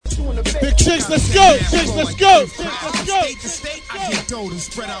Chicks, let's go. Chicks, let's go. State to state, I get dough and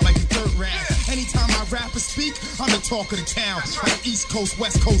spread out like a dirt rag. Anytime I rap or speak, I'm the talk of the town. Like East Coast,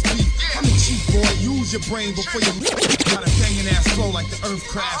 West Coast beat. I'm the cheap boy, use your brain before you got a banging ass flow like the earth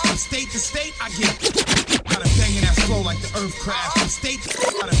crash. From state to state, I get got a banging ass flow like the earth crash. From state to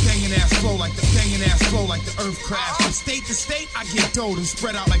got a banging ass flow like the banging ass flow like the earth crash. From state to state, I get dough and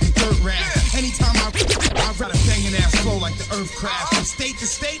spread out like a dirt rag. Anytime I got a banging ass flow like the earth crash. From state to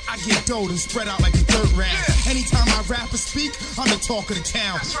state, I get dough and spread out like a dirt rag. Anytime I rap or speak, I'm the talk of the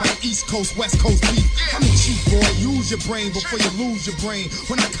town. Like East Coast, West Coast beat. I'm the cheap boy, use your brain before you lose your brain.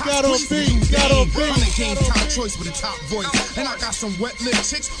 When I cop please, I'm the game top choice with a top voice. And I got some wet lip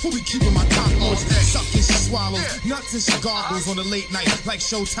chicks who be keeping my cock moist. Sucking she swallows, nuts and she goggles on the late night like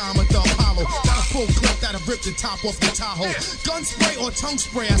Showtime at the Apollo. Got a full clip that'll rip the top off the Tahoe. Gun spray or tongue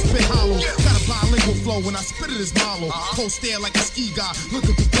spray, I spit hollow. Got a bilingual flow when I spit it as Marlo. Cold stare like a ski guy, look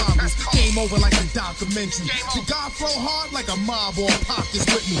at the goggles. Game over like the documentary. The guy flow hard like a mob or a pop is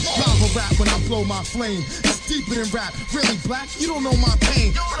with me. Lava rap when I blow my flame. It's deeper than rap. Really black, you don't know my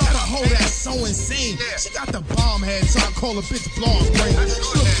pain. I got a hoe that's so insane. She got the bomb head, so I call a bitch blonde brain. She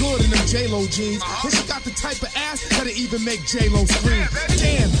look good in them J-Lo jeans. And she got the type of ass that'll even make J-Lo scream.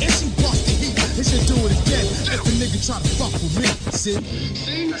 Damn, and she bust the heat. And she'll do it again if a nigga try to fuck with me. See,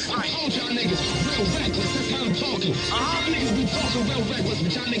 I told y'all niggas real reckless. That's how I'm talking. Y'all niggas be talking real reckless,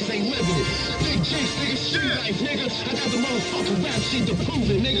 but y'all niggas ain't living it. Big Jinx, nigga, street life, nigga. I got the motherfucking rap sheet to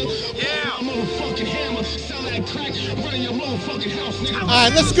prove it, nigga. Yeah, I'm motherfucking hammer. Sell that crack, running your motherfucking house, nigga.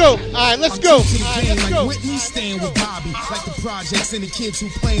 Alright, let's go. Alright, let's go. Alright, let's go. Whitney staying with Bobby, like the projects and the kids who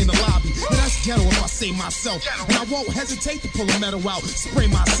play in the lobby. And that's ghetto if I say myself. And I won't hesitate to pull a medal out, spray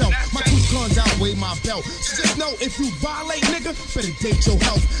myself. My 2 guns outweigh my belt. So just know if you violate, nigga, better date your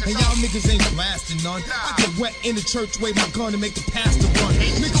health. And y'all niggas ain't blasting none. I get wet in the church, wave my gun and make the pastor run.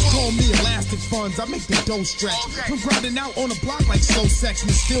 Niggas call me elastic funds, I make the dough stretch. From grinding out on the block like slow sex,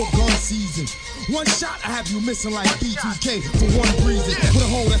 and still gun season. One shot, I have you missing like BTK for one reason. With a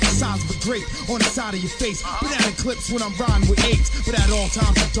hole that's the size of a grape on the side of your face. Banana clips when I'm riding with apes, but at all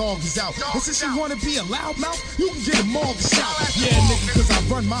times the dog is out. And since you wanna be a loudmouth, you can get a morgue shot. Yeah, nigga, cause I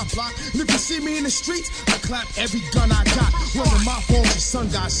run my block. And if you see me in the streets, I clap every gun I got. Wasn't my fault your son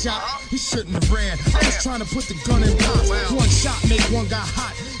got shot. He shouldn't have ran. I was trying to put the gun in pots. One shot make one guy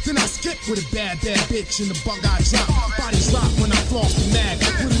hot. Then I skip with a bad bitch in the bug I drop. Bodies rock when I floss the mag.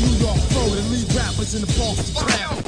 With a New York flow to leave rappers in the Boston crowd.